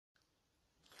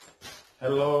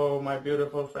Hello my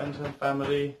beautiful friends and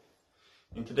family.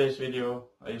 In today's video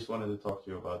I just wanted to talk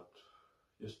to you about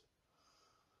just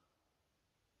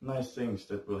nice things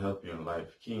that will help you in life,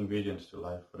 key ingredients to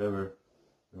life, whatever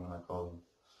you want to call them.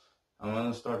 I'm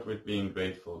going to start with being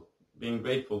grateful. Being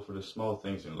grateful for the small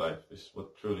things in life is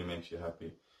what truly makes you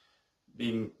happy.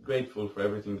 Being grateful for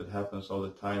everything that happens all the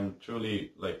time,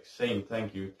 truly like saying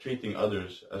thank you, treating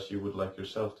others as you would like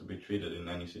yourself to be treated in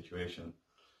any situation.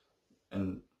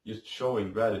 And just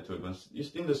showing gratitude,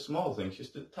 just in the small things,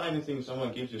 just the tiny things,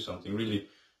 someone gives you something, really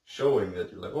showing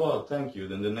that you're like, oh, thank you.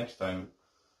 Then the next time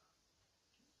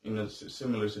in a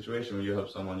similar situation where you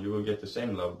help someone, you will get the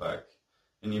same love back.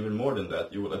 And even more than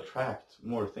that, you will attract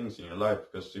more things in your life,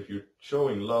 because if you're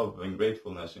showing love and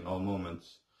gratefulness in all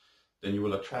moments, then you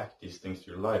will attract these things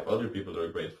to your life. Other people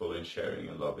are grateful and sharing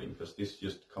and loving, because this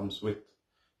just comes with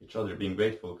each other. Being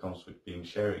grateful comes with being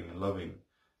sharing and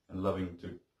loving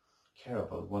to care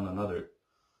about one another.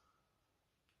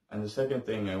 And the second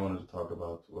thing I wanted to talk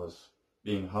about was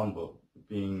being humble,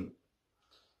 being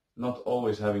not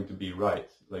always having to be right,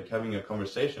 like having a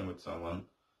conversation with someone,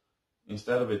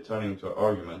 instead of it turning into an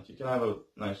argument. You can have a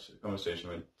nice conversation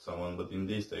with someone, but in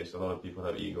these days a lot of people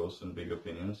have egos and big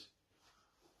opinions.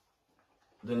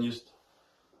 Then just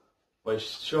by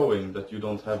showing that you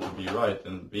don't have to be right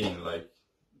and being like,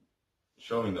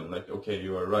 showing them like, okay,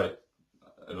 you are right,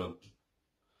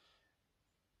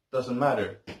 doesn't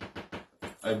matter.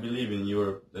 I believe in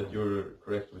that you're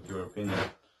correct with your opinion.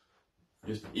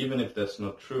 Just even if that's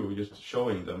not true, just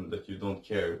showing them that you don't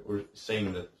care, or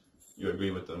saying that you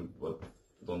agree with them but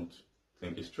don't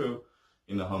think is true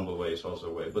in a humble way is also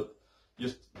a way. But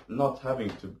just not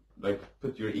having to like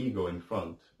put your ego in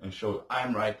front and show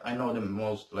I'm right, I know the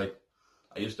most. Like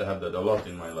I used to have that a lot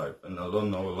in my life, and I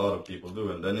don't know a lot of people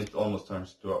do, and then it almost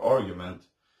turns to an argument.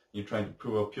 You're trying to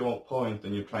prove a pure point,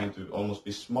 and you're trying to almost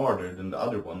be smarter than the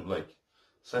other one, like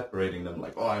separating them,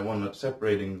 like, oh, I want to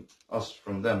separating us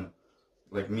from them,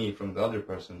 like me from the other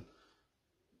person,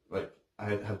 like I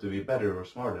have to be better or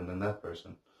smarter than that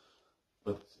person.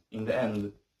 But in the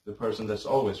end, the person that's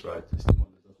always right is the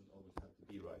one that doesn't always have to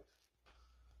be right.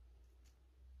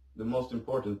 The most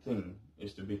important thing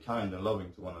is to be kind and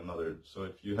loving to one another. So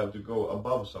if you have to go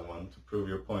above someone to prove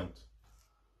your point,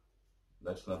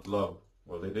 that's not love.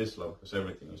 Well, it is love, because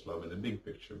everything is love in the big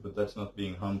picture, but that's not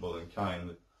being humble and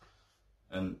kind.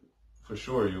 And for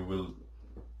sure you will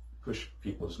push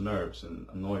people's nerves and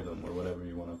annoy them, or whatever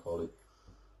you want to call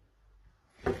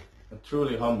it. A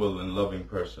truly humble and loving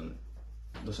person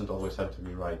doesn't always have to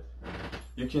be right.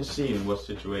 You can see in what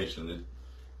situation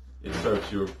it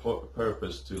serves your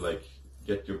purpose to like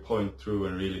get your point through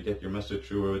and really get your message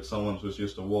through, or it's someone who's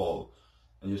just a wall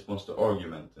and just wants to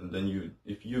argument, and then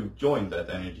if you join that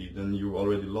energy, then you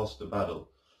already lost the battle.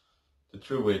 The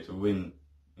true way to win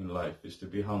in life is to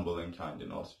be humble and kind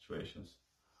in all situations.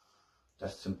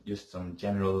 That's just some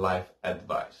general life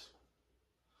advice.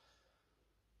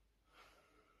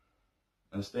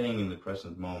 And staying in the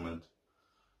present moment.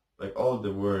 Like all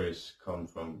the worries come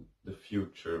from the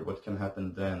future, what can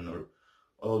happen then, or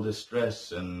all the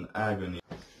stress and agony.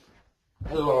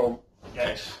 Hello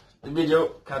guys, the video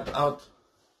cut out.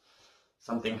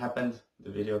 Something happened,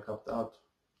 the video cut out.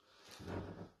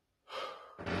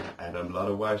 I had a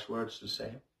lot of wise words to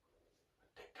say.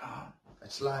 Take calm,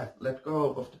 that's life, let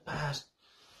go of the past.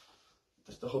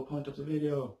 That's the whole point of the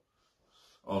video.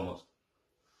 Almost.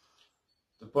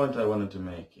 The point I wanted to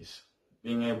make is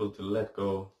being able to let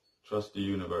go, trust the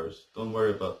universe. Don't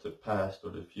worry about the past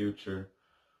or the future.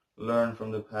 Learn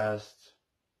from the past.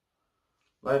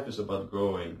 Life is about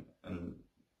growing and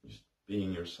just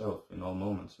being yourself in all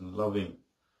moments and loving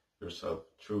yourself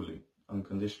truly,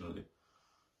 unconditionally.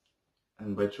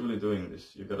 And by truly doing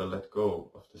this, you gotta let go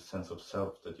of the sense of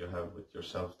self that you have with your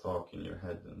self-talk in your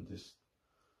head, and this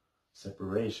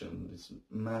separation,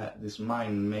 this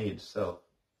mind-made self.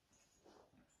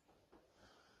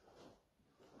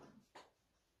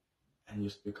 And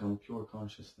just become pure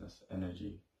consciousness,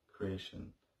 energy,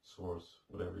 creation, source,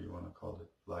 whatever you want to call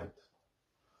it, light.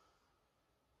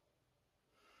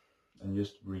 And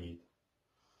just breathe.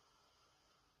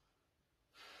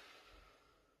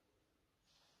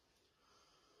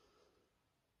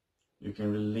 You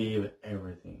can relieve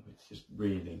everything with just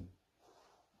breathing.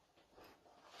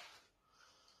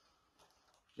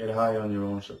 Get high on your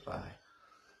own supply.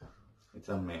 It's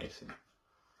amazing.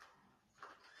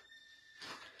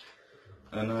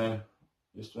 And I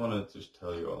just wanted to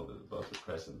tell you all about the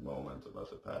present moment, about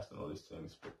the past and all these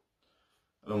things, but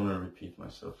I don't want to repeat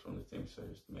myself from the things I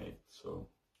just made, so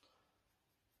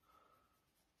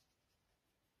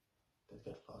they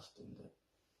get lost in the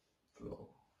flow.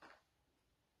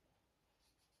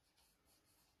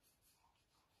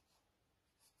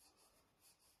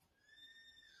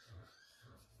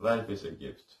 Life is a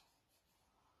gift.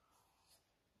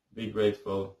 Be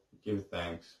grateful, give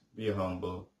thanks, be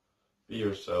humble, be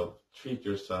yourself, treat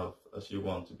yourself as you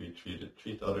want to be treated,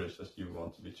 treat others as you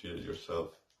want to be treated yourself.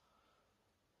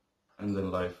 And then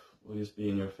life will just be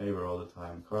in your favor all the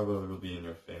time. Karma will be in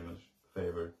your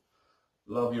favor.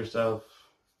 Love yourself,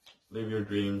 live your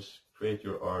dreams, create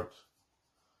your art,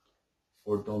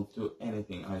 or don't do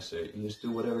anything I say, and just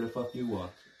do whatever the fuck you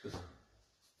want.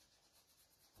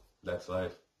 That's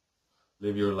life.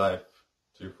 Live your life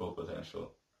to your full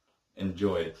potential.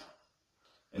 Enjoy it.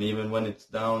 And even when it's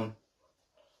down,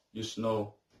 just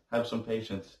know, have some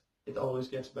patience. It always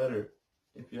gets better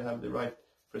if you have the right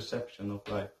perception of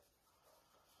life.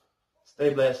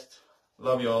 Stay blessed.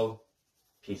 Love you all.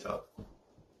 Peace out.